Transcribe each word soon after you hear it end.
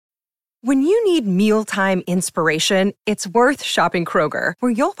When you need mealtime inspiration, it's worth shopping Kroger,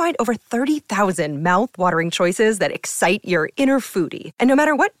 where you'll find over 30,000 mouth-watering choices that excite your inner foodie. And no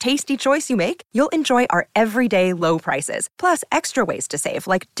matter what tasty choice you make, you'll enjoy our everyday low prices, plus extra ways to save,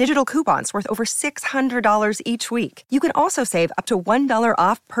 like digital coupons worth over $600 each week. You can also save up to $1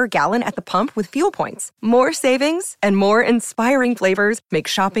 off per gallon at the pump with fuel points. More savings and more inspiring flavors make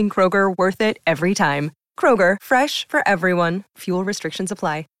shopping Kroger worth it every time. Kroger, fresh for everyone. Fuel restrictions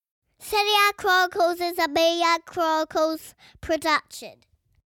apply. Celia Chronicles is a Media Chronicles production.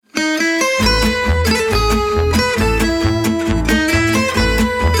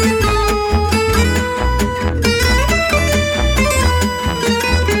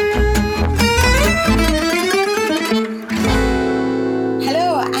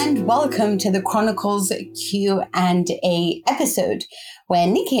 Hello and welcome to the Chronicles Q&A episode, where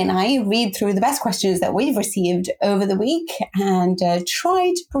Nikki and I read through the best questions that we've received over the week and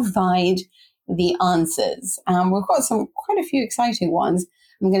try to provide the answers. We've got quite a few exciting ones.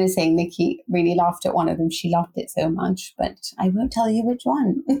 I'm going to say Nikki really laughed at one of them. She loved it so much, but I won't tell you which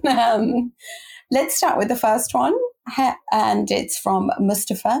one. Let's start with the first one, and it's from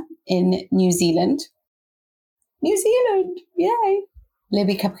Mustafa in New Zealand. New Zealand, yay!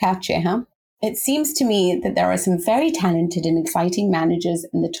 Libby Capcace, huh? It seems to me that there are some very talented and exciting managers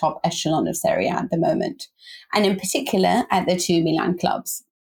in the top echelon of Serie A at the moment, and in particular at the two Milan clubs.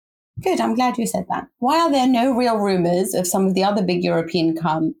 Good, I'm glad you said that. Why are there no real rumours of some of the other big European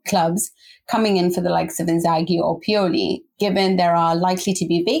clubs coming in for the likes of Inzaghi or Pioli, given there are likely to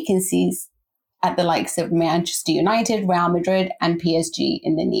be vacancies at the likes of Manchester United, Real Madrid and PSG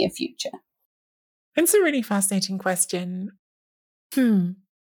in the near future? It's a really fascinating question.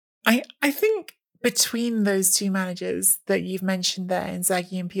 I think between those two managers that you've mentioned there,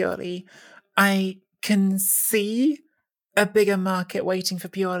 Inzaghi and Pioli, I can see a bigger market waiting for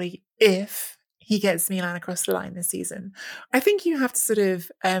Pioli if he gets Milan across the line this season. I think you have to sort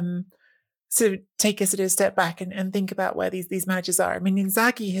of take a sort of step back and think about where these managers are. I mean,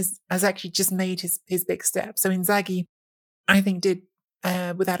 Inzaghi has actually just made his big step. So Inzaghi, I think, did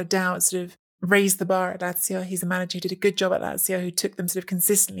without a doubt sort of raise the bar at Lazio. He's a manager who did a good job at Lazio, who took them sort of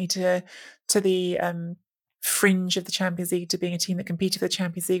consistently to the fringe of the Champions League, to being a team that competed for the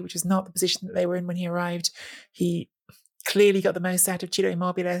Champions League, which is not the position that they were in when he arrived. He clearly got the most out of Ciro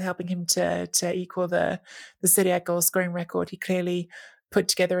Immobile, helping him to equal the Serie A goal scoring record. He clearly put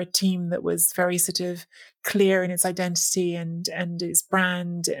together a team that was very sort of clear in its identity and its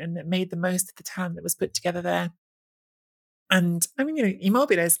brand, and that made the most of the talent that was put together there. And I mean,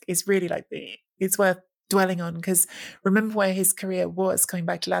 Immobile is really it's worth dwelling on, because remember where his career was coming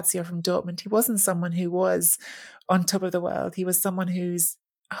back to Lazio from Dortmund. He wasn't someone who was on top of the world. He was someone whose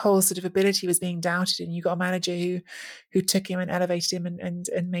whole sort of ability was being doubted, and you got a manager who took him and elevated him and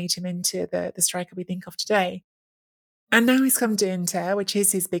made him into the striker we think of today. And now he's come to Inter, which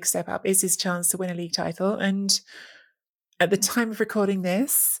is his big step up, is his chance to win a league title. And at the time of recording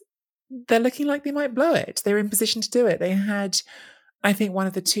this, they're looking like they might blow it. They're in position to do it. They had, I think, one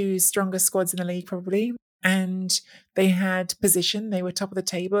of the two strongest squads in the league probably, and they had position. They were top of the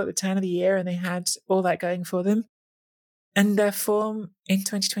table at the turn of the year, and they had all that going for them. And their form in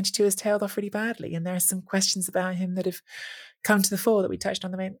 2022 has tailed off really badly. And there are some questions about him that have come to the fore that we touched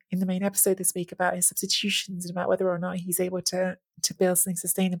on in the main episode this week, about his substitutions and about whether or not he's able to build something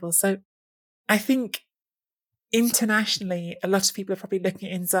sustainable. So I think internationally, a lot of people are probably looking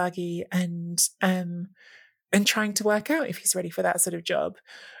at Inzaghi and trying to work out if he's ready for that sort of job.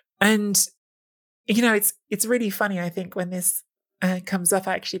 And it's really funny, I think, when this comes up,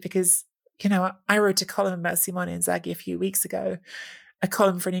 actually, because I wrote a column about Simone Inzaghi a few weeks ago, a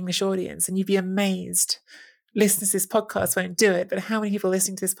column for an English audience, and you'd be amazed. Listeners to this podcast won't do it, but how many people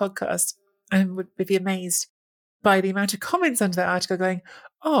listening to this podcast would be amazed by the amount of comments under that article going,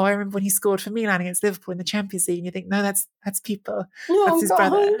 oh, I remember when he scored for Milan against Liverpool in the Champions League. And you think, no, that's people. That's his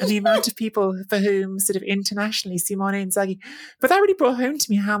brother. And the amount of people for whom sort of internationally Simone Inzaghi, but that really brought home to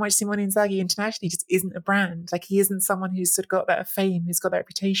me how much Simone Inzaghi internationally just isn't a brand. Like, he isn't someone who's sort of got that fame, who's got that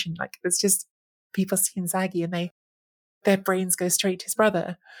reputation. Like, it's just people see Inzaghi and their brains go straight to his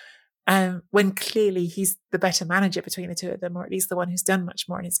brother. When clearly he's the better manager between the two of them, or at least the one who's done much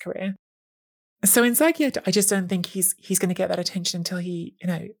more in his career. So Inzaghi, I just don't think he's going to get that attention until he,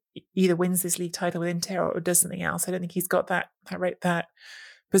 either wins this league title with Inter or does something else. I don't think he's got that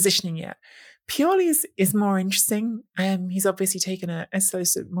positioning yet. Pioli is more interesting. He's obviously taken a sort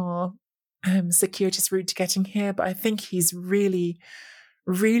of more circuitous route to getting here, but I think he's really,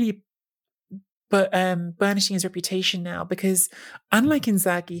 really burnishing his reputation now, because unlike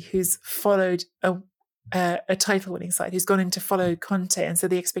Inzaghi, who's followed a title-winning side who's gone in to follow Conte, and so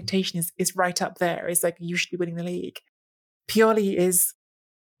the expectation is right up there. It's like, you should be winning the league. Pioli is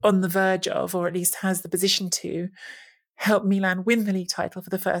on the verge of, or at least has the position to, help Milan win the league title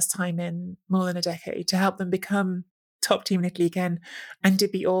for the first time in more than a decade, to help them become top team in Italy again, and to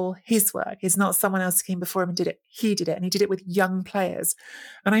be all his work. It's not someone else who came before him and did it. He did it, and he did it with young players.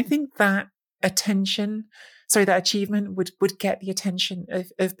 And I think that that achievement would get the attention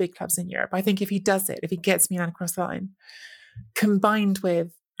of big clubs in Europe. I think if he does it, if he gets Milan across the line, combined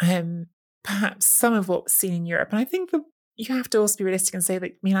with perhaps some of what was seen in Europe, and I think that you have to also be realistic and say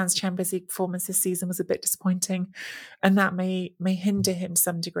that Milan's Champions League performance this season was a bit disappointing, and that may hinder him to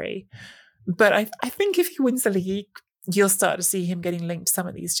some degree. But I think if he wins the league, you'll start to see him getting linked to some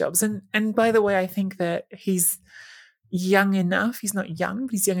of these jobs. And by the way, I think that he's young enough. He's not young,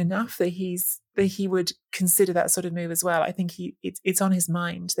 but he's young enough that he would consider that sort of move as well. I think it's on his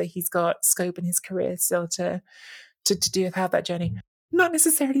mind that he's got scope in his career still to have that journey. Not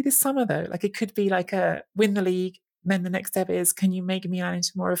necessarily this summer though. Like, it could be like a win the league, then the next step is, can you make Milan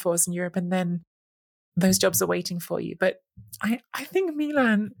into more of a force in Europe? And then those jobs are waiting for you. But I think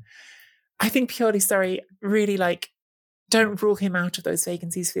Pioli, really, like, don't rule him out of those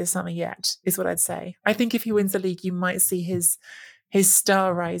vacancies for the summer yet, is what I'd say. I think if he wins the league, you might see his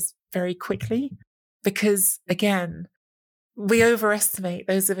star rise very quickly, because, again, we overestimate,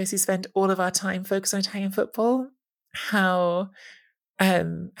 those of us who spend all of our time focused on Italian football, how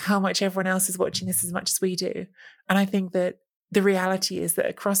much everyone else is watching this as much as we do. And I think that the reality is that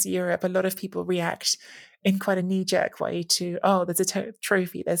across Europe, a lot of people react in quite a knee-jerk way to, oh, there's a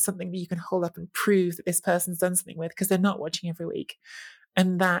trophy, there's something that you can hold up and prove that this person's done something with, because they're not watching every week.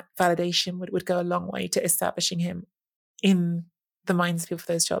 And that validation would go a long way to establishing him in the minds of people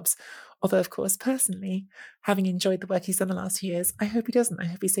for those jobs. Although, of course, personally, having enjoyed the work he's done the last few years, I hope he doesn't. I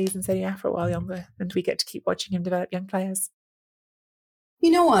hope he stays in Serie A for a while longer, and we get to keep watching him develop young players.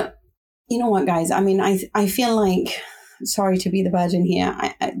 You know what, guys? I mean, I feel like, sorry to be the burden here,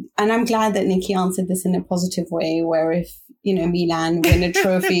 and I'm glad that Nikki answered this in a positive way, where if, Milan win a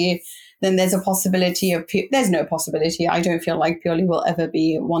trophy, then there's a possibility of, there's no possibility. I don't feel like Pioli will ever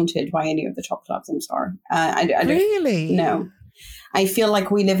be wanted by any of the top clubs. I'm sorry. I don't, really? No. I feel like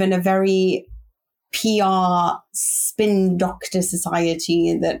we live in a very PR spin doctor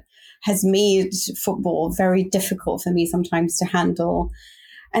society that has made football very difficult for me sometimes to handle.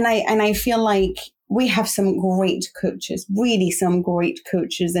 And I feel like we have some great coaches, really some great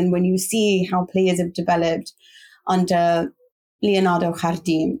coaches. And when you see how players have developed under Leonardo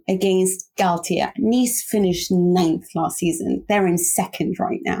Jardim against Galtier, Nice finished 9th last season. They're in 2nd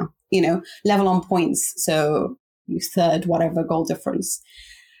right now, level on points. So you 3rd, whatever goal difference.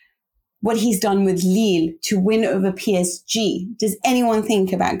 What he's done with Lille to win over PSG. Does anyone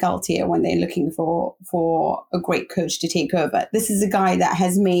think about Galtier when they're looking for a great coach to take over? This is a guy that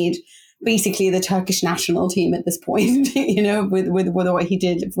has made basically the Turkish national team at this point, with what he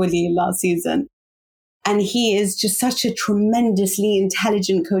did with Lille last season. And he is just such a tremendously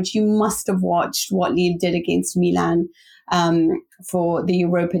intelligent coach. You must have watched what Lille did against Milan for the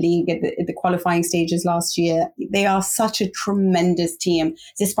Europa League at the qualifying stages last year. They are such a tremendous team,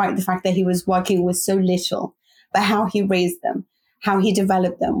 despite the fact that he was working with so little. But how he raised them, how he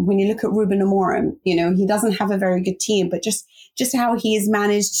developed them. When you look at Ruben Amorim, he doesn't have a very good team, but just how he has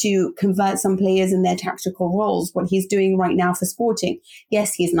managed to convert some players in their tactical roles, what he's doing right now for Sporting.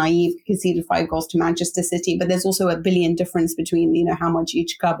 Yes, he's naive, conceded 5 goals to Manchester City, but there's also a billion difference between, how much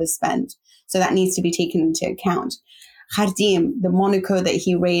each club has spent. So that needs to be taken into account. Jardim, the Monaco that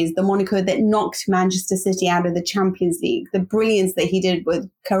he raised, the Monaco that knocked Manchester City out of the Champions League, the brilliance that he did with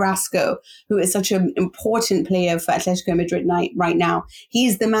Carrasco, who is such an important player for Atletico Madrid right now.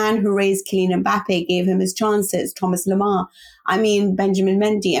 He's the man who raised Kylian Mbappe, gave him his chances, Thomas Lemar, Benjamin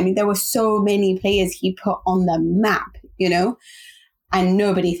Mendy. There were so many players he put on the map, and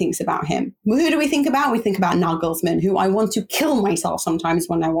nobody thinks about him. Who do we think about? We think about Nagelsmann, who I want to kill myself sometimes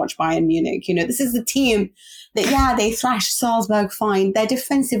when I watch Bayern Munich. This is the team that, they thrashed Salzburg fine. They're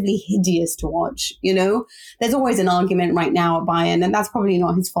defensively hideous to watch, There's always an argument right now at Bayern, and that's probably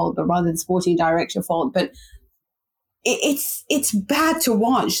not his fault, but rather the sporting director fault. But it's bad to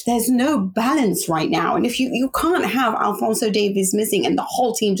watch. There's no balance right now. And if you can't have Alphonso Davies missing and the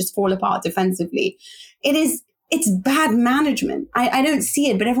whole team just fall apart defensively, it's bad management. I don't see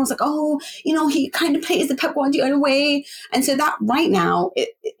it, but everyone's like, oh, he kind of plays the Pep Guardiola way. And so that right now,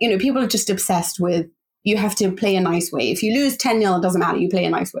 people are just obsessed with, you have to play a nice way. If you lose 10-0, it doesn't matter. You play a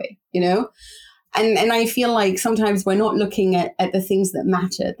nice way, And I feel like sometimes we're not looking at the things that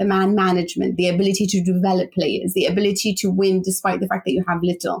matter, the man management, the ability to develop players, the ability to win despite the fact that you have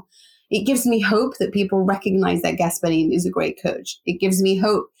little. It gives me hope that people recognize that Gasperini is a great coach. It gives me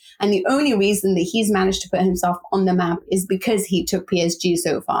hope. And the only reason that he's managed to put himself on the map is because he took PSG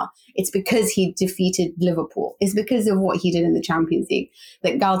so far. It's because he defeated Liverpool. It's because of what he did in the Champions League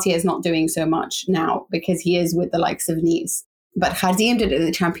that Galtier is not doing so much now because he is with the likes of Nice. But Khadim did it in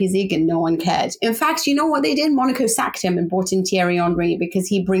the Champions League and no one cared. In fact, you know what they did? Monaco sacked him and brought in Thierry Henry because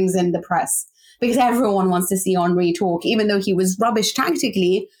he brings in the press. Because everyone wants to see Henry talk. Even though he was rubbish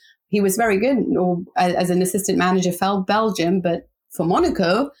tactically, he was very good or as an assistant manager for Belgium. But for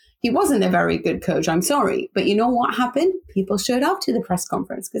Monaco, he wasn't a very good coach. I'm sorry. But you know what happened? People showed up to the press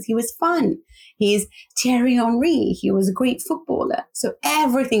conference because he was fun. He's Thierry Henry. He was a great footballer. So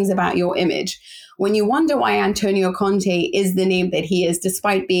everything's about your image. When you wonder why Antonio Conte is the name that he is,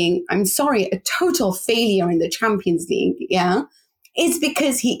 despite being, I'm sorry, a total failure in the Champions League, yeah, it's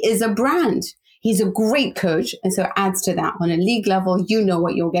because he is a brand. He's a great coach. And so it adds to that. On a league level, you know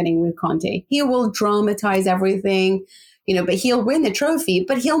what you're getting with Conte. He will dramatize everything, but he'll win the trophy,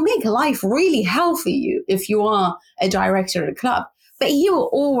 but he'll make life really hell for you if you are a director at a club. But he will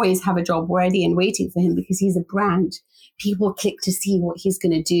always have a job ready and waiting for him because he's a brand. People click to see what he's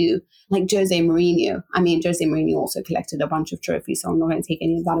going to do, like Jose Mourinho. I mean, Jose Mourinho also collected a bunch of trophies, so I'm not going to take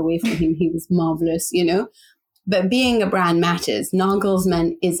any of that away from him. He was marvelous, But being a brand matters.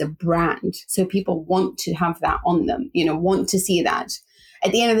 Nagelsmann is a brand. So people want to have that on them, want to see that.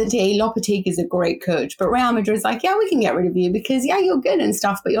 At the end of the day, Lopetegui is a great coach. But Real Madrid's like, yeah, we can get rid of you because, yeah, you're good and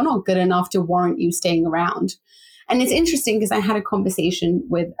stuff, but you're not good enough to warrant you staying around. And it's interesting because I had a conversation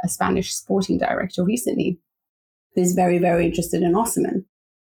with a Spanish sporting director recently who's very, very interested in Osimhen.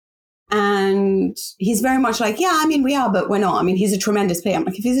 And he's very much like, yeah, I mean, we are, but we're not. I mean, he's a tremendous player. I'm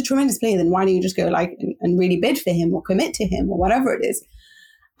like, if he's a tremendous player, then why don't you just go and really bid for him or commit to him or whatever it is?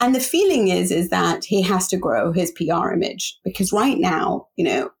 And the feeling is that he has to grow his PR image because right now,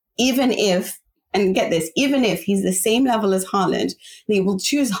 even if, and get this, even if he's the same level as Haaland, they will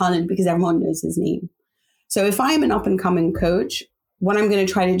choose Haaland because everyone knows his name. So if I'm an up and coming coach, what I'm going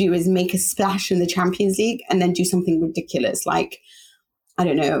to try to do is make a splash in the Champions League and then do something ridiculous like, I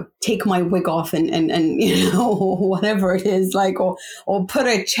don't know, take my wig off and whatever it is, like, or put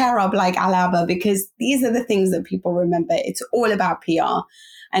a chair up like Alaba, because these are the things that people remember. It's all about PR.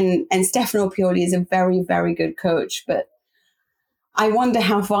 And Stefano Pioli is a very, very good coach, but I wonder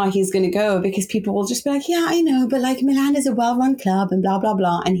how far he's going to go because people will just be like, yeah, I know, but like Milan is a well-run club and blah, blah,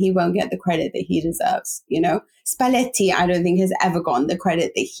 blah. And he won't get the credit that he deserves, Spalletti, I don't think has ever gotten the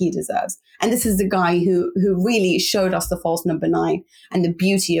credit that he deserves. And this is the guy who really showed us the false number 9 and the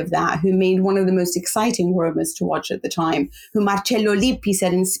beauty of that, who made one of the most exciting Romas to watch at the time, who Marcello Lippi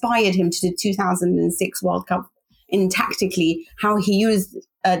said inspired him to the 2006 World Cup in tactically how he used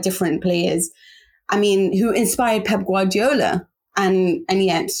different players. I mean, who inspired Pep Guardiola. And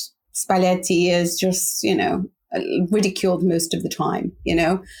yet Spalletti is just, ridiculed most of the time,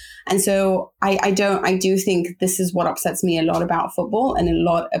 And so I do think this is what upsets me a lot about football and a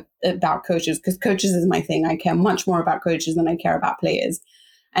lot about coaches, because coaches is my thing. I care much more about coaches than I care about players.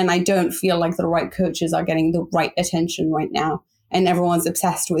 And I don't feel like the right coaches are getting the right attention right now. And everyone's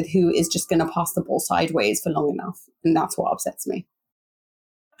obsessed with who is just going to pass the ball sideways for long enough. And that's what upsets me.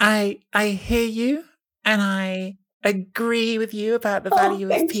 I hear you, and I agree with you about the value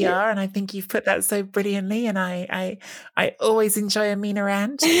of PR, and I think you've put that so brilliantly, and I always enjoy a Mina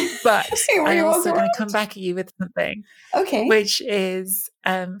rant, but I'm also going to come back at you with something, which is,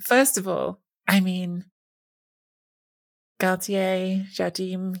 first of all, I mean, Galtier,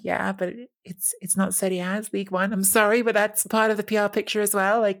 Jardim, yeah, but it's not Serie A, it's League One. I'm sorry, but that's part of the PR picture as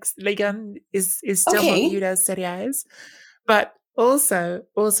well. Like, Ligue 1 is still not viewed as Serie A's, but Also,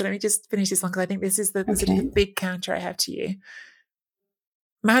 let me just finish this one because I think this is the sort of the big counter I have to you.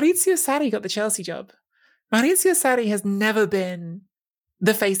 Maurizio Sarri got the Chelsea job. Maurizio Sarri has never been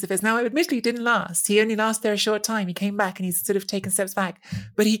the face of this. Now, admittedly, it didn't last. He only lasted there a short time. He came back and he's sort of taken steps back.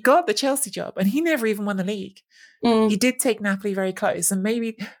 But he got the Chelsea job and he never even won the league. He did take Napoli very close. And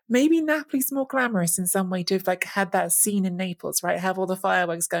maybe Napoli's more glamorous in some way to have like had that scene in Naples, right? Have all the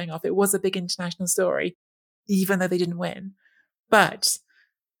fireworks going off. It was a big international story, even though they didn't win. But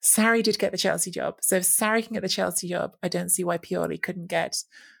Sarri did get the Chelsea job. So if Sarri can get the Chelsea job, I don't see why Pioli couldn't get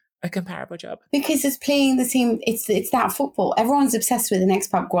a comparable job. Because it's playing the same, it's that football. Everyone's obsessed with the next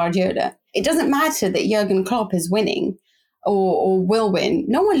Pep Guardiola. It doesn't matter that Jurgen Klopp is winning or will win.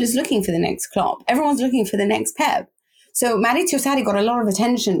 No one is looking for the next Klopp. Everyone's looking for the next Pep. So Maurizio Sarri got a lot of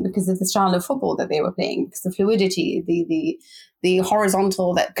attention because of the style of football that they were playing, because the fluidity, the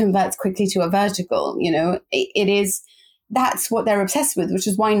horizontal that converts quickly to a vertical, it is... That's what they're obsessed with, which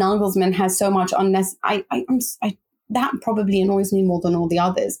is why Nagelsmann has so much unnecessary. That probably annoys me more than all the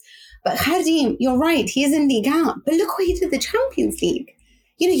others. But Khardim, you're right, he is in Liga. But look what he did the Champions League.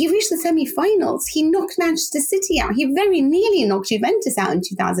 He reached the semi-finals. He knocked Manchester City out. He very nearly knocked Juventus out in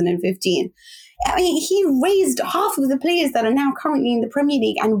 2015. I mean, he raised half of the players that are now currently in the Premier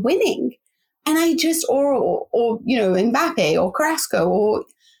League and winning. And I just, or Mbappe or Carrasco, or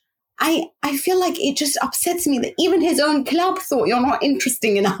I feel like it just upsets me that even his own club thought you're not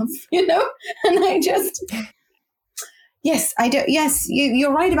interesting enough, And I just, yes, I do. Yes,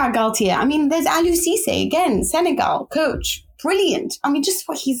 you're right about Galtier. I mean, there's Aliou Cissé, again, Senegal coach, brilliant. I mean, just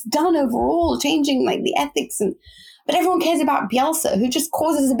what he's done overall, changing like the ethics but everyone cares about Bielsa, who just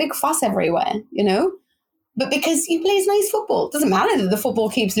causes a big fuss everywhere, But because he plays nice football. It doesn't matter that the football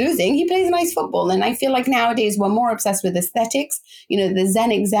keeps losing. He plays nice football. And I feel like nowadays we're more obsessed with aesthetics. The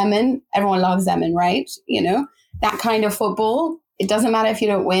Zenit Zeman. Everyone loves Zeman, right? That kind of football. It doesn't matter if you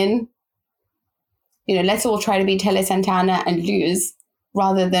don't win. Let's all try to be Tele Santana and lose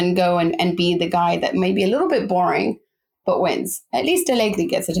rather than go and be the guy that may be a little bit boring but wins. At least Allegri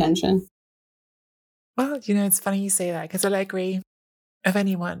gets attention. Well, it's funny you say that because Allegri, of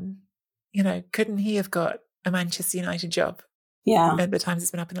anyone, couldn't he have got a Manchester United job? Yeah. At the times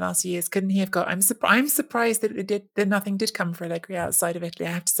it's been up in the last few years, couldn't he have got? I'm surprised that nothing did come for Allegri outside of Italy,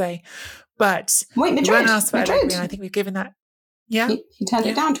 I have to say. But wait, Madrid, we weren't asked for Allegri, and I think we've given that. Yeah, he turned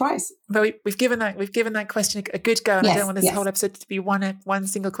it down twice. But we've given that question a good go, and yes, I don't want this whole episode to be one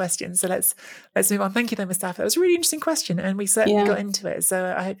single question. So let's move on. Thank you, though, Mustafa. That was a really interesting question, and we certainly got into it.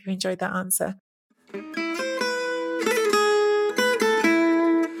 So I hope you enjoyed that answer.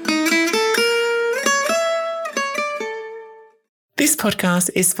 This podcast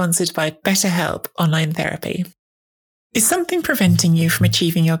is sponsored by BetterHelp Online Therapy. Is something preventing you from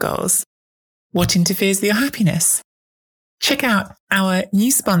achieving your goals? What interferes with your happiness? Check out our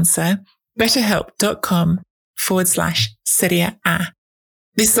new sponsor, betterhelp.com/Serie A.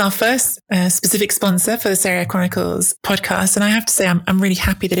 This is our first specific sponsor for the Serie A Chronicles podcast. And I have to say, I'm really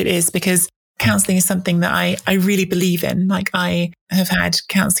happy that it is, because counseling is something that I really believe in. Like, I have had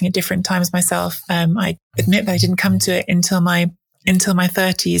counseling at different times myself. I admit that I didn't come to it until my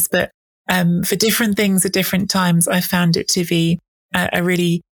 30s, but for different things at different times, I found it to be a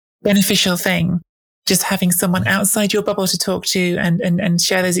really beneficial thing. Just having someone outside your bubble to talk to and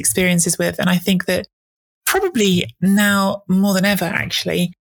share those experiences with. And I think that probably now more than ever,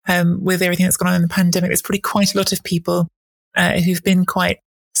 actually, with everything that's gone on in the pandemic, there's probably quite a lot of people who've been quite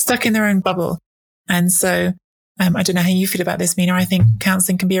stuck in their own bubble. And so I don't know how you feel about this, Mina. I think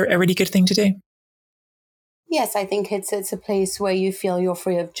counseling can be a really good thing to do. Yes, I think it's a place where you feel you're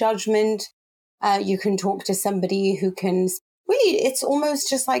free of judgment. You can talk to somebody who can really, it's almost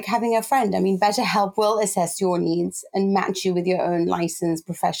just like having a friend. I mean, BetterHelp will assess your needs and match you with your own licensed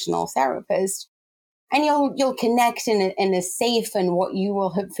professional therapist. And you'll connect in a safe and what you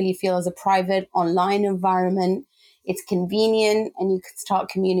will hopefully feel as a private online environment. It's convenient and you can start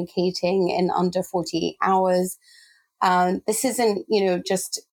communicating in under 48 hours. This isn't,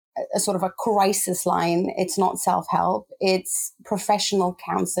 just a sort of a crisis line. It's not self-help. It's professional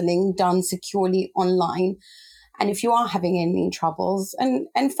counseling done securely online. And if you are having any troubles, and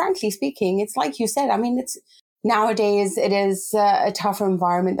frankly speaking, it's like you said, I mean, nowadays it is a tougher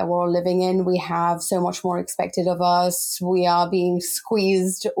environment that we're all living in. We have so much more expected of us. We are being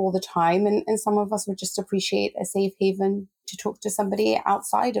squeezed all the time. And some of us would just appreciate a safe haven to talk to somebody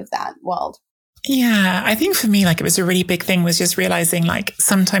outside of that world. Yeah, I think for me, it was a really big thing was just realizing,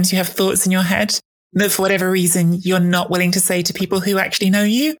 sometimes you have thoughts in your head that for whatever reason, you're not willing to say to people who actually know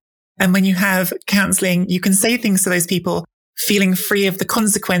you. And when you have counseling, you can say things to those people, feeling free of the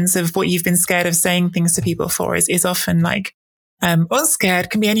consequence of what you've been scared of saying things to people for is often or scared,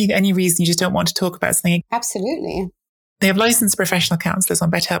 can be any reason you just don't want to talk about something. Absolutely. They have licensed professional counselors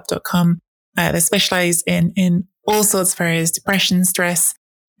on betterhelp.com. They specialize in all sorts of areas: depression, stress,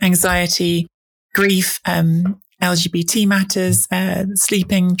 anxiety, grief, LGBT matters,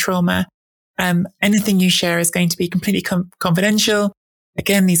 sleeping, trauma. Anything you share is going to be completely confidential.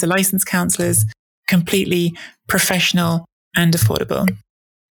 Again, these are licensed counselors, completely professional and affordable.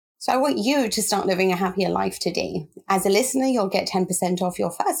 So I want you to start living a happier life today. As a listener, you'll get 10% off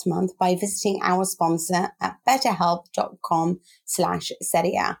your first month by visiting our sponsor at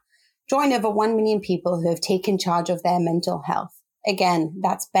betterhelp.com/Serie A. Join over 1 million people who have taken charge of their mental health. Again,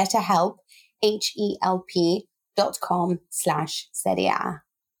 that's BetterHelp, HELP.com/Serie A.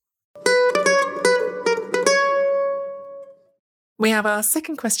 We have our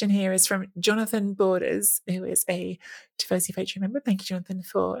second question here is from Jonathan Borders, who is a Tifosi Patreon member. Thank you, Jonathan,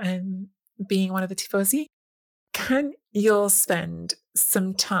 for being one of the Tifosi. Can you spend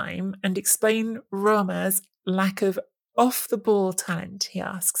some time and explain Roma's lack of off the ball talent, he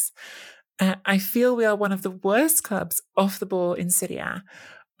asks. I feel we are one of the worst clubs off the ball in Serie A.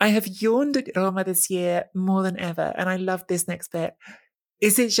 I have yawned at Roma this year more than ever, and I love this next bit.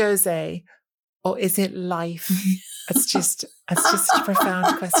 Is it Jose or is it life? It's just such a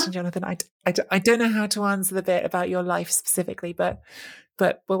profound question, Jonathan. I don't know how to answer the bit about your life specifically, but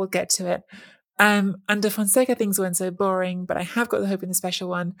we'll get to it. Under Fonseca, things weren't so boring, but I have got the hope in the special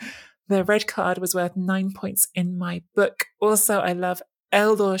one. The red card was worth 9 points in my book. Also, I love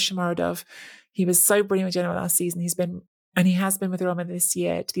Eldor Shomurodov. He was so brilliant with Genoa last season. He has been with Roma this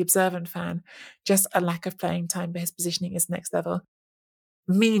year. To the observant fan, just a lack of playing time, but his positioning is next level.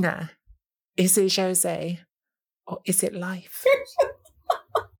 Mina, is it Jose or is it life?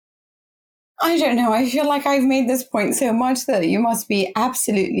 I don't know. I feel like I've made this point so much that you must be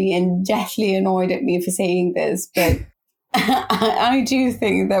absolutely and deathly annoyed at me for saying this, but I do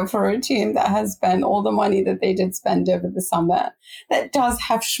think that for a team that has spent all the money that they did spend over the summer, that does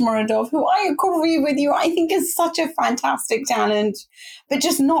have Shomurodov, who I agree with you, I think is such a fantastic talent, but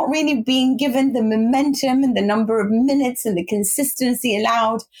just not really being given the momentum and the number of minutes and the consistency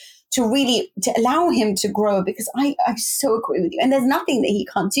allowed to allow him to grow, because I so agree with you. And there's nothing that he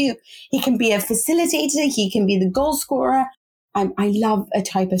can't do. He can be a facilitator. He can be the goal scorer. I love a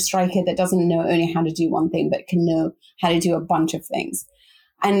type of striker that doesn't know only how to do one thing, but can know how to do a bunch of things.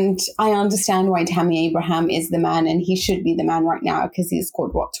 And I understand why Tammy Abraham is the man, and he should be the man right now because he's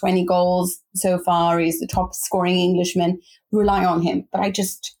scored, 20 goals so far. He's the top scoring Englishman. Rely on him. But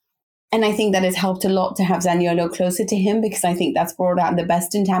and I think that has helped a lot to have Zaniolo closer to him, because I think that's brought out the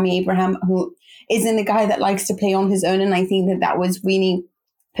best in Tammy Abraham, who isn't a guy that likes to play on his own. And I think that was really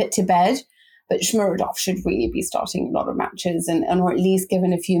put to bed. But Shomurodov should really be starting a lot of matches or at least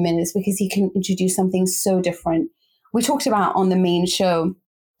given a few minutes, because he can introduce something so different. We talked about on the main show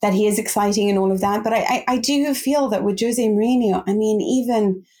that he is exciting and all of that. But I do feel that with Jose Mourinho, I mean,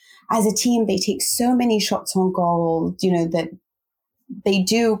 even as a team, they take so many shots on goal, that they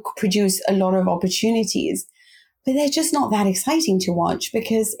do produce a lot of opportunities, but they're just not that exciting to watch,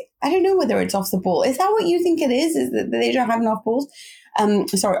 because I don't know whether it's off the ball. Is that what you think it is? Is that they don't have enough balls?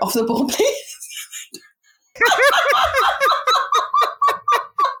 Sorry, off the ball, please.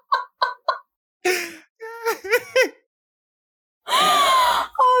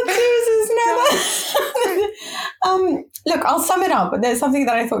 Oh, Jesus, never. Look, I'll sum it up. There's something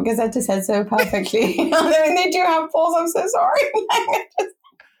that I thought Gazzetta said so perfectly. I mean, they do have balls. I'm so sorry.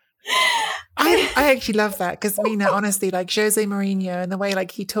 I actually love that, because Mina, honestly, like Jose Mourinho and the way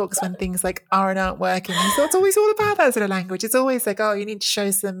like he talks when things like are and aren't working, it's always all about that sort of language. It's always like, oh, you need to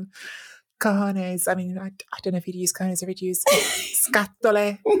show some cojones. I mean, I don't know if he'd use cojones or he'd use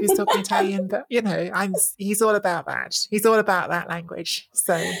scatole, who's talking Italian, but he's all about that. He's all about that language.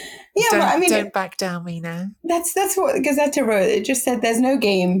 So yeah, don't back down, Mina. That's what Gazzetta wrote. It just said there's no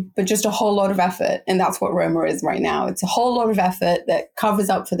game, but just a whole lot of effort. And that's what Roma is right now. It's a whole lot of effort that covers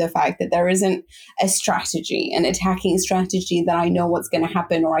up for the fact that there isn't a strategy, an attacking strategy that I know what's going to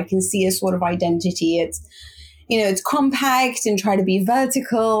happen, or I can see a sort of identity. It's compact and try to be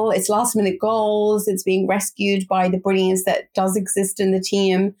vertical. It's last minute goals. It's being rescued by the brilliance that does exist in the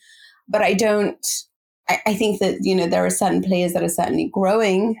team. But I think that, there are certain players that are certainly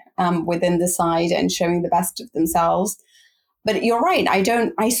growing within the side and showing the best of themselves. But you're right.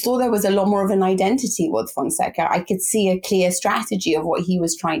 I saw there was a lot more of an identity with Fonseca. I could see a clear strategy of what he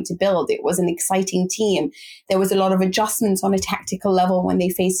was trying to build. It was an exciting team. There was a lot of adjustments on a tactical level when they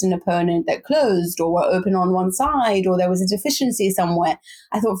faced an opponent that closed or were open on one side, or there was a deficiency somewhere.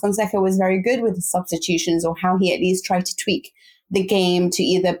 I thought Fonseca was very good with the substitutions, or how he at least tried to tweak the game to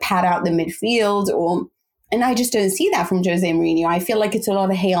either pad out the midfield and I just don't see that from Jose Mourinho. I feel like it's a lot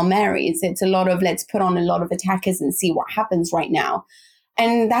of Hail Marys. It's a lot of let's put on a lot of attackers and see what happens right now.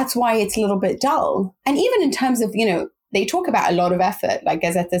 And that's why it's a little bit dull. And even in terms of, they talk about a lot of effort, like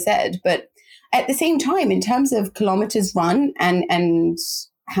Gazzetta said, but at the same time, in terms of kilometers run and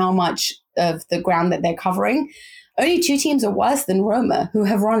how much of the ground that they're covering, only two teams are worse than Roma who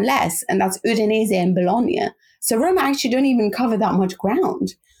have run less, and that's Udinese and Bologna. So Roma actually don't even cover that much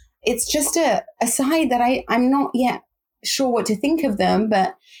ground. It's just a side that I'm not yet sure what to think of them.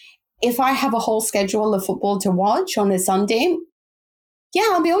 But if I have a whole schedule of football to watch on a Sunday, yeah,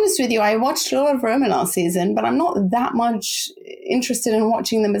 I'll be honest with you. I watched a lot of Roma last season, but I'm not that much interested in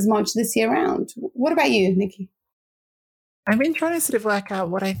watching them as much this year round. What about you, Nikki? I've been trying to sort of work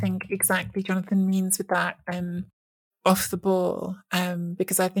out what I think exactly Jonathan means with that off the ball,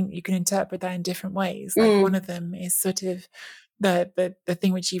 because I think you can interpret that in different ways. Like one of them is sort of the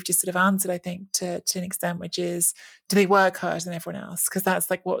thing which you've just sort of answered, I think, to an extent, which is, do they work harder than everyone else? Because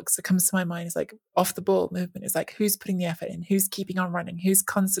that's like what comes to my mind is like off the ball movement is like who's putting the effort in, who's keeping on running, who's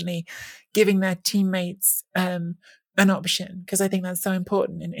constantly giving their teammates an option. Because I think that's so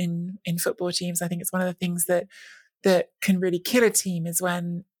important in football teams. I think it's one of the things that can really kill a team is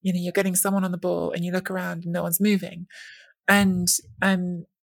when, you know, you're getting someone on the ball and you look around and no one's moving. And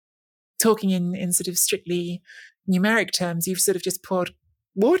talking in sort of strictly numeric terms, you've sort of just poured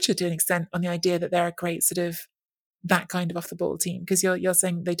water to an extent on the idea that they're a great sort of that kind of off the ball team, because you're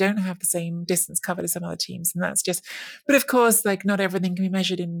saying they don't have the same distance covered as some other teams, and that's just. But of course, like not everything can be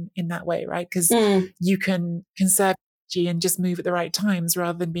measured in that way, right? Because you can conserve energy and just move at the right times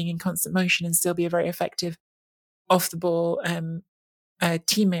rather than being in constant motion and still be a very effective off the ball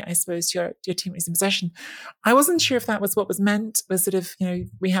teammate, I suppose, to your teammates in possession. I wasn't sure if that was what was meant, was sort of, you know,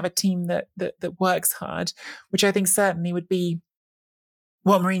 we have a team that works hard, which I think certainly would be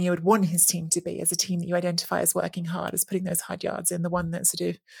what Mourinho would want his team to be, as a team that you identify as working hard, as putting those hard yards in, the one that sort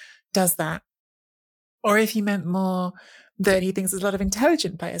of does that. Or if he meant more that he thinks there's a lot of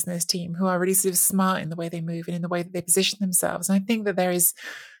intelligent players in this team who are really sort of smart in the way they move and in the way that they position themselves. And I think that there is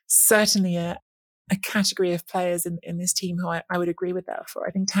certainly a category of players in this team who I would agree with that for.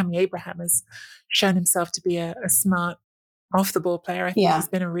 I think Tammy Abraham has shown himself to be a smart off-the-ball player. I think he's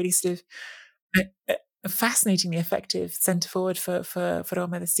been a really sort of a fascinatingly effective centre forward for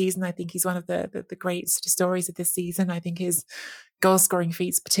Roma this season. I think he's one of the great sort of stories of this season. I think his goal-scoring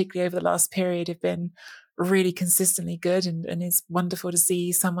feats, particularly over the last period, have been really consistently good, and it's wonderful to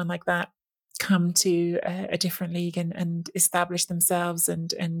see someone like that come to a different league and establish themselves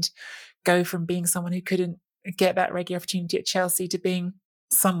and go from being someone who couldn't get that regular opportunity at Chelsea to being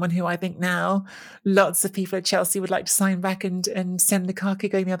someone who I think now lots of people at Chelsea would like to sign back and send Lukaku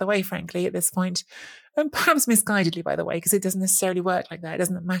going the other way, frankly, at this point. And perhaps misguidedly, by the way, because it doesn't necessarily work like that. It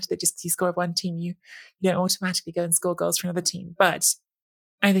doesn't matter that just because you score with one team, you don't automatically go and score goals for another team. But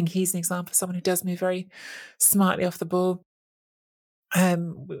I think he's an example of someone who does move very smartly off the ball. I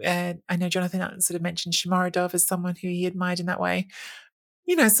know Jonathan sort of mentioned Shomurodov as someone who he admired in that way.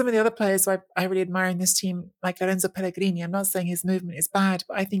 You know, some of the other players I really admire in this team, like Lorenzo Pellegrini, I'm not saying his movement is bad,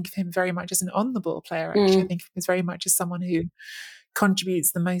 but I think of him very much as an on-the-ball player, actually. I think of him as very much as someone who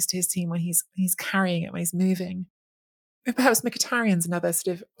contributes the most to his team when he's carrying it, when he's moving. And perhaps Mkhitaryan's another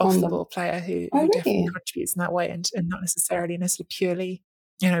sort of off-the-ball player who definitely contributes in that way, and not necessarily in a sort of purely,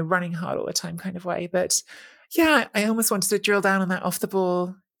 you know, running hard all the time kind of way. But yeah, I almost wanted to drill down on that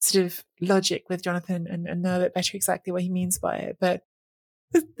off-the-ball sort of logic with Jonathan and know a bit better exactly what he means by it. But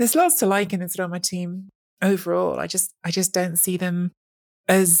there's lots to like in this Roma team overall. I just don't see them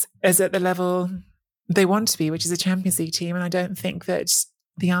as at the level they want to be, which is a Champions League team. And I don't think that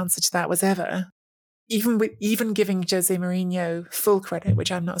the answer to that was ever, even giving Jose Mourinho full credit,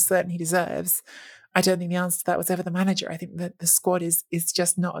 which I'm not certain he deserves. I don't think the answer to that was ever the manager. I think that the squad is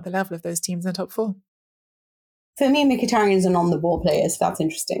just not at the level of those teams in the top four. For me, Mkhitaryan's an on-the-ball player, so that's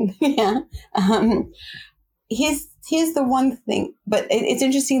interesting. Yeah. Here's the one thing, but it's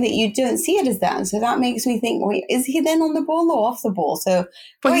interesting that you don't see it as that. So that makes me think, wait, is he then on the ball or off the ball? So,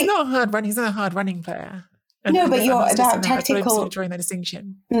 well, he's not a hard running. He's not a hard running player. No, but you're about tactical. Drawing that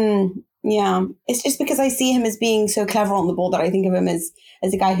distinction. Yeah, it's just because I see him as being so clever on the ball that I think of him as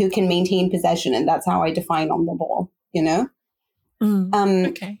a guy who can maintain possession, and that's how I define on the ball. You know.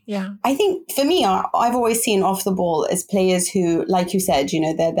 Okay, yeah. I think for me, I've always seen off the ball as players who, like you said, you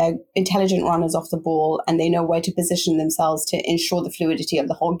know, they're intelligent runners off the ball and they know where to position themselves to ensure the fluidity of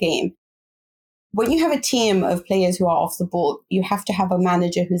the whole game. When you have a team of players who are off the ball, you have to have a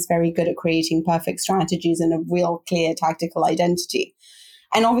manager who's very good at creating perfect strategies and a real clear tactical identity.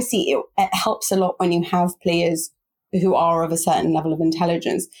 And obviously, it helps a lot when you have players who are of a certain level of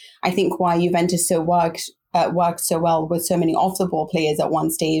intelligence. I think why Juventus worked so well with so many off-the-ball players at one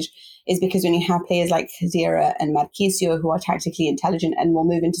stage is because when you have players like Khedira and Marchisio who are tactically intelligent and will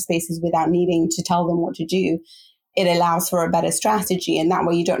move into spaces without needing to tell them what to do, it allows for a better strategy, and that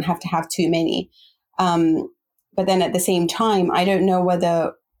way you don't have to have too many. But then at the same time, I don't know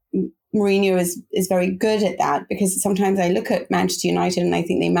whether Mourinho is very good at that, because sometimes I look at Manchester United and I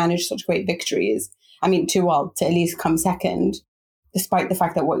think they manage such great victories. I mean, to at least come second, despite the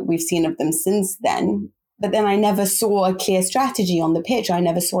fact that what we've seen of them since then. But then I never saw a clear strategy on the pitch. I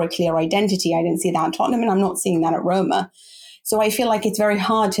never saw a clear identity. I didn't see that at Tottenham, and I'm not seeing that at Roma. So I feel like it's very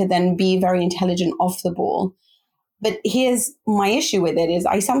hard to then be very intelligent off the ball. But here's my issue with it is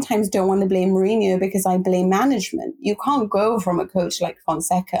I sometimes don't want to blame Mourinho because I blame management. You can't go from a coach like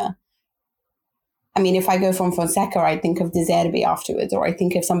Fonseca I mean, if I go from Fonseca, I think of De Zerbi afterwards, or I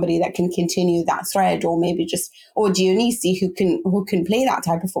think of somebody that can continue that thread, or maybe or Dionisi who can play that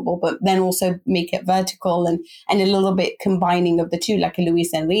type of football, but then also make it vertical and a little bit combining of the two, like a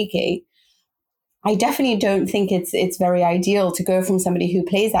Luis Enrique. I definitely don't think it's very ideal to go from somebody who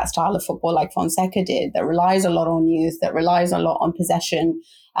plays that style of football like Fonseca did, that relies a lot on youth, that relies a lot on possession,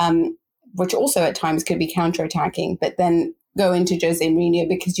 which also at times could be counterattacking, but then go into Jose Mourinho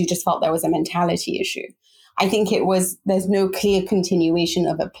because you just felt there was a mentality issue. I think there's no clear continuation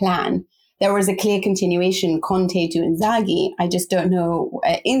of a plan. There was a clear continuation, Conte to Inzaghi. I just don't know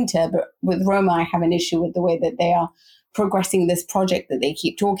Inter, but with Roma, I have an issue with the way that they are progressing this project that they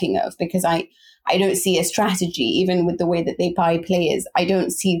keep talking of, because I don't see a strategy, even with the way that they buy players. I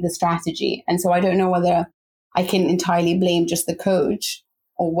don't see the strategy. And so I don't know whether I can entirely blame just the coach,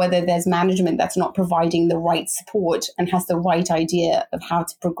 or whether there's management that's not providing the right support and has the right idea of how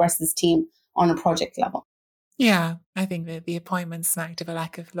to progress this team on a project level. Yeah, I think that the appointment smacked of a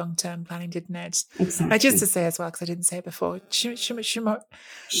lack of long-term planning, didn't it? Exactly. Just to say as well, because I didn't say it before, Shomurodov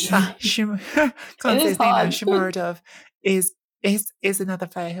is another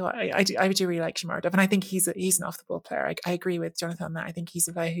player who I do really like Shomurodov, and I think he's an off-the-ball player. I agree with Jonathan on that. I think he's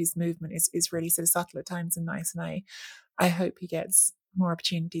a player whose movement is really sort of subtle at times and nice, and I hope he gets more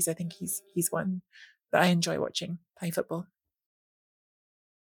opportunities. I think he's one that I enjoy watching play football.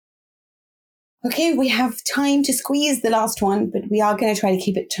 Okay, we have time to squeeze the last one, but we are going to try to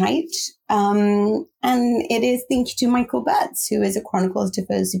keep it tight. And it is thank you to Michael Betts, who is a Chronicles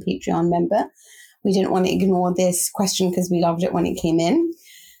Tifosi Patreon member. We didn't want to ignore this question because we loved it when it came in.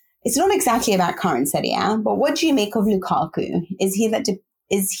 It's not exactly about current Serie A, but what do you make of Lukaku? Is he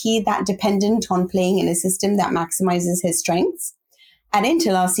that dependent on playing in a system that maximizes his strengths? At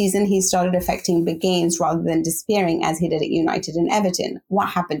Inter last season, he started affecting big games rather than disappearing as he did at United and Everton. What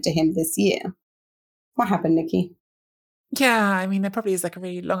happened to him this year? What happened, Nikki? Yeah, I mean, there probably is like a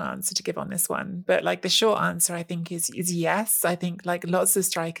really long answer to give on this one, but like the short answer, I think, is yes. I think like lots of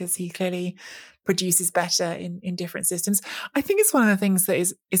strikers, he clearly produces better in different systems. I think it's one of the things that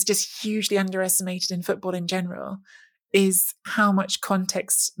is just hugely underestimated in football in general, is how much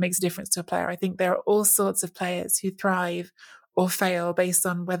context makes a difference to a player. I think there are all sorts of players who thrive or fail based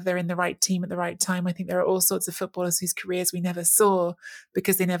on whether they're in the right team at the right time. I think there are all sorts of footballers whose careers we never saw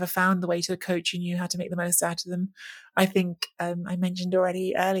because they never found the way to a coach who knew how to make the most out of them. I think I mentioned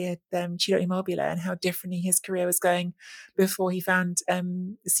already earlier Ciro Immobile and how differently his career was going before he found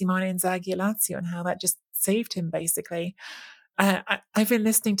Simone Inzaghi at Lazio, and how that just saved him basically. I've been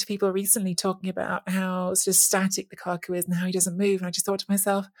listening to people recently talking about how sort of static Lukaku is and how he doesn't move, and I just thought to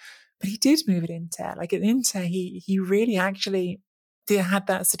myself, but he did move at Inter. Like at Inter, he really actually had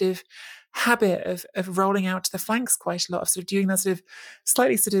that sort of habit of rolling out to the flanks quite a lot, of sort of doing that sort of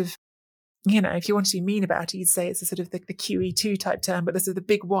slightly sort of, if you want to be mean about it, you'd say it's a sort of the QE2 type term, but this is the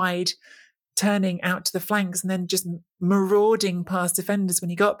big wide turning out to the flanks and then just marauding past defenders when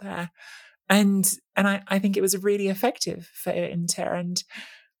he got there. And I think it was really effective for Inter. And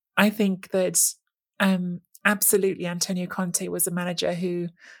I think that absolutely Antonio Conte was a manager who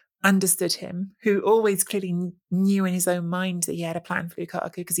understood him, who always clearly knew in his own mind that he had a plan for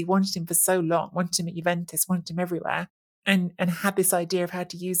Lukaku because he wanted him for so long, wanted him at Juventus, wanted him everywhere, and had this idea of how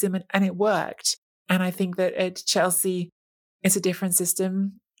to use him, and it worked. And I think that at Chelsea, it's a different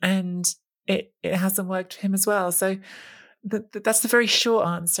system, and it hasn't worked for him as well. So that's the very short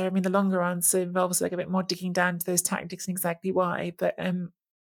answer. I mean, the longer answer involves like a bit more digging down to those tactics and exactly why. But I'm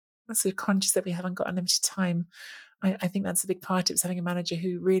sort of conscious that we haven't got unlimited time. I think that's a big part of it, having a manager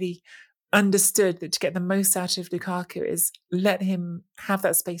who really understood that to get the most out of Lukaku is let him have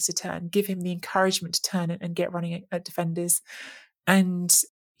that space to turn, give him the encouragement to turn and get running at defenders, and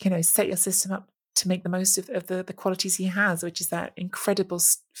set your system up to make the most of the qualities he has, which is that incredible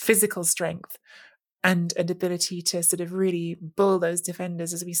physical strength and an ability to sort of really bull those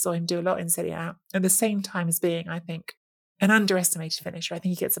defenders, as we saw him do a lot in Serie A, at the same time as being, I think, an underestimated finisher. I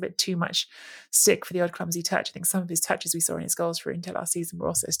think he gets a bit too much stick for the odd clumsy touch. I think some of his touches we saw in his goals for Inter last season were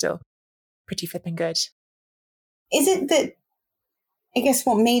also still pretty flipping good. Is it that, I guess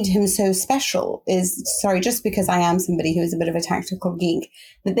what made him so special is, just because I am somebody who is a bit of a tactical geek,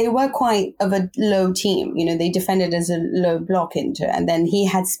 that they were quite of a low team. They defended as a low block Inter, and then he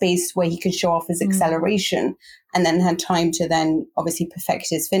had space where he could show off his acceleration and then had time to then obviously perfect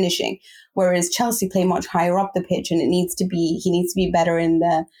his finishing. Whereas Chelsea play much higher up the pitch, and he needs to be better in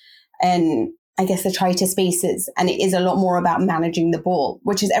I guess the tighter spaces. And it is a lot more about managing the ball,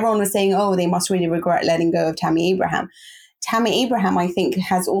 which is everyone was saying, oh, they must really regret letting go of Tammy Abraham. Tammy Abraham, I think,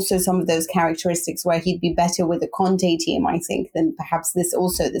 has also some of those characteristics where he'd be better with a Conte team, I think, than perhaps this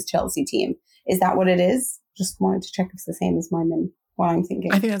Chelsea team. Is that what it is? Just wanted to check if it's the same as mine and what I'm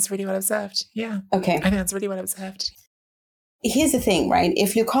thinking. I think that's really well observed. Yeah. Okay. I think that's really well observed. Here's the thing, right?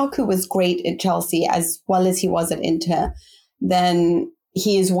 If Lukaku was great at Chelsea as well as he was at Inter, then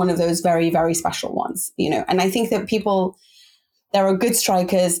he is one of those very, very special ones, And I think that there are good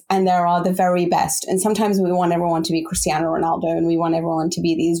strikers and there are the very best. And sometimes we want everyone to be Cristiano Ronaldo and we want everyone to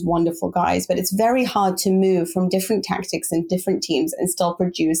be these wonderful guys, but it's very hard to move from different tactics and different teams and still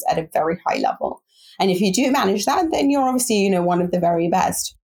produce at a very high level. And if you do manage that, then you're obviously, one of the very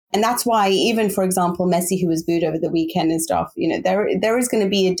best. And that's why even, for example, Messi, who was booed over the weekend and stuff, there is going to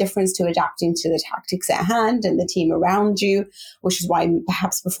be a difference to adapting to the tactics at hand and the team around you, which is why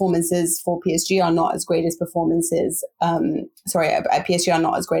perhaps performances for PSG are not as great as at PSG are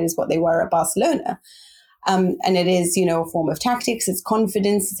not as great as what they were at Barcelona. And it is, a form of tactics. It's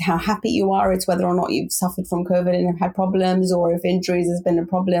confidence. It's how happy you are. It's whether or not you've suffered from COVID and have had problems, or if injuries has been a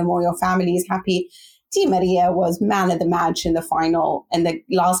problem, or your family is happy. Di Maria was man of the match in the final and the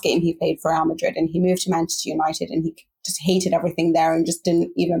last game he played for Real Madrid, and he moved to Manchester United and he just hated everything there and just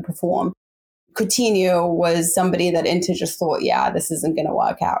didn't even perform. Coutinho was somebody that Inter just thought, yeah, this isn't going to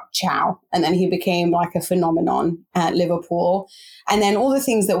work out. Ciao. And then he became like a phenomenon at Liverpool. And then all the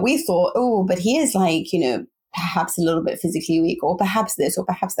things that we thought, but he is like, perhaps a little bit physically weak, or perhaps this, or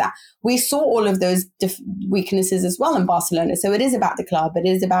perhaps that. We saw all of those weaknesses as well in Barcelona. So it is about the club. It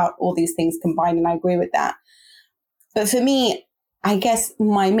is about all these things combined. And I agree with that. But for me, I guess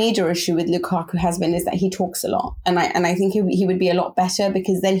my major issue with Lukaku has been is that he talks a lot. And I think he would be a lot better,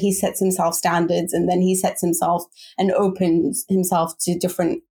 because then he sets himself standards and then he sets himself and opens himself to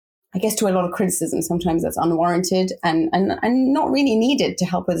different, I guess, to a lot of criticism. Sometimes that's unwarranted and not really needed to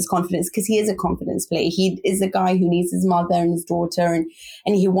help with his confidence, because he is a confidence player. He is a guy who needs his mother and his daughter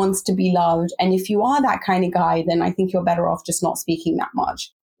and he wants to be loved. And if you are that kind of guy, then I think you're better off just not speaking that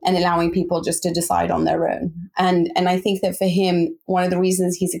much and allowing people just to decide on their own. And I think that for him, one of the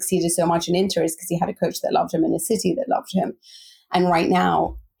reasons he succeeded so much in Inter is because he had a coach that loved him and a city that loved him. And right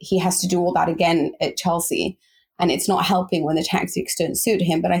now he has to do all that again at Chelsea. And it's not helping when the tactics don't suit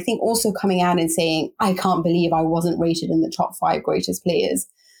him. But I think also coming out and saying, I can't believe I wasn't rated in the top 5 greatest players.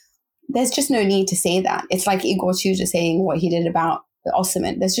 There's just no need to say that. It's like Igor Tudor saying what he did about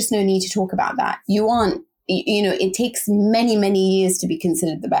Osimhen. There's just no need to talk about that. You aren't, it takes many, many years to be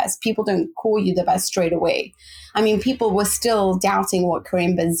considered the best. People don't call you the best straight away. I mean, people were still doubting what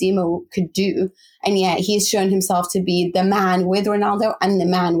Karim Benzema could do. And yet he's shown himself to be the man with Ronaldo and the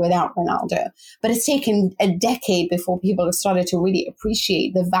man without Ronaldo. But it's taken a decade before people have started to really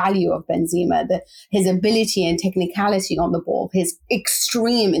appreciate the value of Benzema, his ability and technicality on the ball, his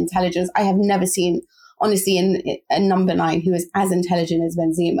extreme intelligence. I have never seen, honestly, a number 9 who is as intelligent as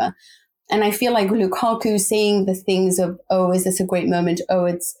Benzema. And I feel like Lukaku saying the things of, is this a great moment?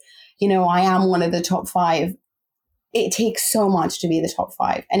 It's, I am one of the top 5. It takes so much to be the top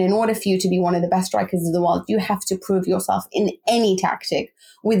 5. And in order for you to be one of the best strikers of the world, you have to prove yourself in any tactic,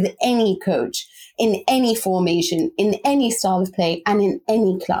 with any coach, in any formation, in any style of play, and in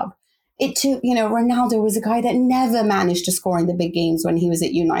any club. It took, Ronaldo was a guy that never managed to score in the big games when he was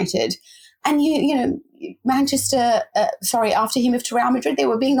at United. And, Manchester, after he moved to Real Madrid, they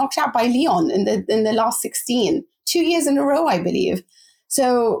were being knocked out by Lyon in the last 16, 2 years in a row, I believe.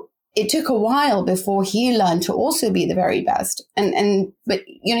 So it took a while before he learned to also be the very best. But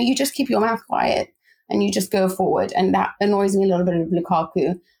you just keep your mouth quiet and you just go forward. And that annoys me a little bit of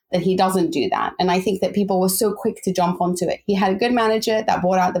Lukaku, that he doesn't do that. And I think that people were so quick to jump onto it. He had a good manager that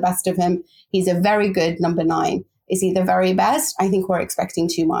brought out the best of him. He's a very good number 9. Is he the very best? I think we're expecting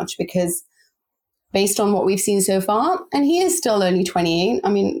too much, because based on what we've seen so far, and he is still only 28. I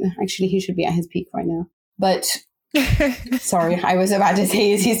mean, actually, he should be at his peak right now. But sorry, I was about to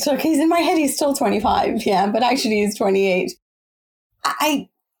say he's in my head, he's still 25. Yeah, but actually he's 28.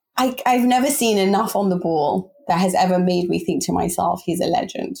 I've never seen enough on the ball that has ever made me think to myself, he's a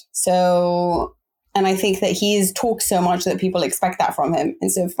legend. So, and I think that he's talked so much that people expect that from him.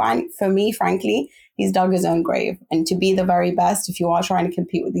 And so for me, frankly, he's dug his own grave. And to be the very best, if you are trying to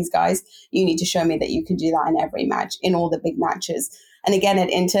compete with these guys, you need to show me that you can do that in every match, in all the big matches. And again, at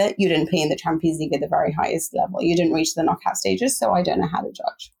Inter, you didn't play in the Champions League at the very highest level. You didn't reach the knockout stages, so I don't know how to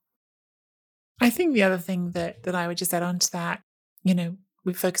judge. I think the other thing that I would just add on to that,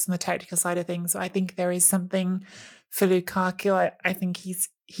 we focus on the tactical side of things. So I think there is something for Lukaku. I think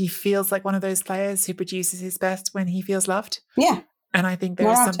he feels like one of those players who produces his best when he feels loved. Yeah. And I think there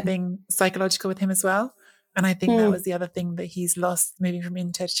is something psychological with him as well. And I think that was the other thing that he's lost moving from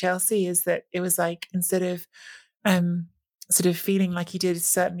Inter to Chelsea, is that it was like, instead of sort of feeling like he did,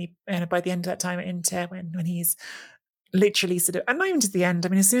 certainly by the end of that time at Inter, when he's literally sort of, and not even to the end. I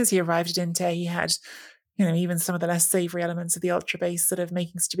mean, as soon as he arrived at Inter, he had, even some of the less savoury elements of the ultra base sort of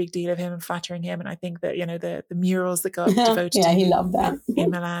making such a big deal of him and flattering him. And I think that, the murals that got devoted to him he loved that. in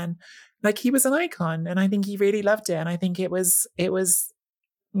Milan, like he was an icon, and I think he really loved it. And I think it was it was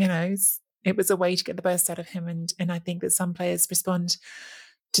a way to get the best out of him. And I think that some players respond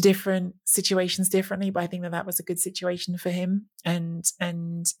to different situations differently, but I think that was a good situation for him. And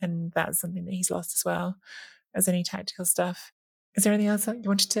that's something that he's lost as well as any tactical stuff. Is there anything else that you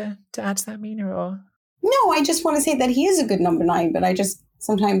wanted to add to that, Mina, or? No, I just want to say that he is a good number 9, but I just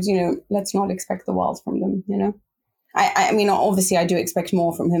sometimes, let's not expect the world from them, I mean, obviously I do expect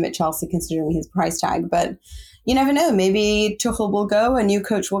more from him at Chelsea considering his price tag, but you never know. Maybe Tuchel will go, a new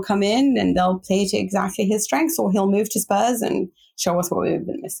coach will come in and they'll play to exactly his strengths, or he'll move to Spurs and show us what we've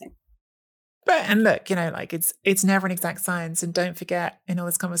been missing. And look, it's never an exact science. And don't forget, in all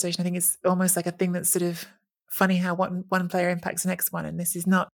this conversation, I think it's almost like a thing that's sort of funny how one player impacts the next one. And this is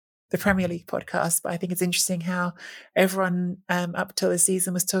not the Premier League podcast, but I think it's interesting how everyone up till this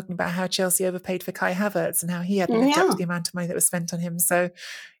season was talking about how Chelsea overpaid for Kai Havertz and how he hadn't lived up to the amount of money that was spent on him. So,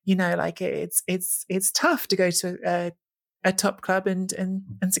 it's tough to go to a top club and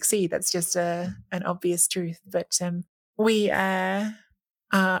succeed. That's just an obvious truth. But we are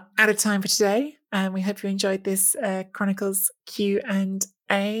out of time for today, and we hope you enjoyed this Chronicles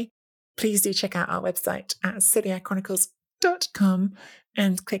Q&A. Please do check out our website at SeriaChronicles.com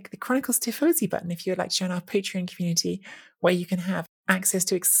and click the Chronicles Tifosi button if you would like to join our Patreon community, where you can have access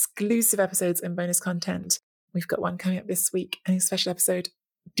to exclusive episodes and bonus content. We've got one coming up this week, a special episode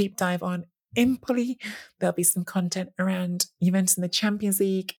deep dive on Empoli. There'll be some content around Juventus in the Champions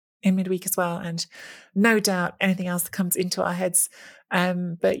League in midweek as well, and no doubt anything else that comes into our heads.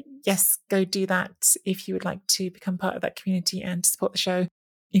 But yes, go do that if you would like to become part of that community and to support the show.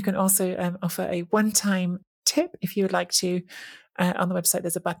 You can also offer a one-time tip if you would like to. On the website,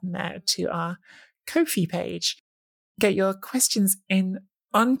 there's a button there to our Ko-fi page. Get your questions in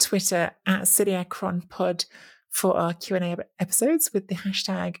on Twitter at SeriaChronPod for our Q&A episodes with the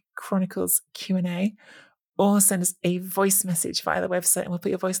hashtag Chronicles Q&A, or send us a voice message via the website and we'll put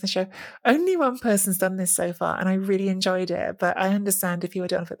your voice in the show. Only one person's done this so far and I really enjoyed it, but I understand if you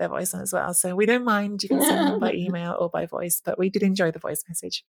don't put their voice on as well. So we don't mind. You can send them by email or by voice, but we did enjoy the voice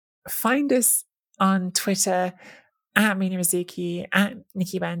message. Find us on Twitter at Mina Rzouki, at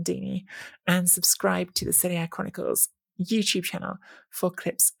Nikki Bandini, and subscribe to the Serie A Chronicles YouTube channel for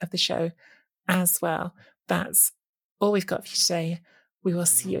clips of the show as well. That's all we've got for you today. We will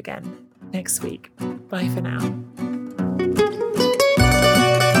see you again next week. Bye for now.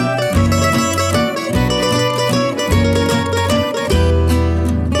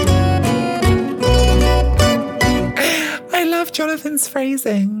 I love Jonathan's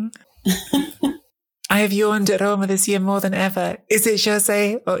phrasing. I have yawned at Roma this year more than ever. Is it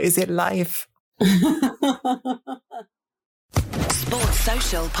Jose or is it life? Sports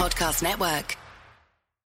Social Podcast Network.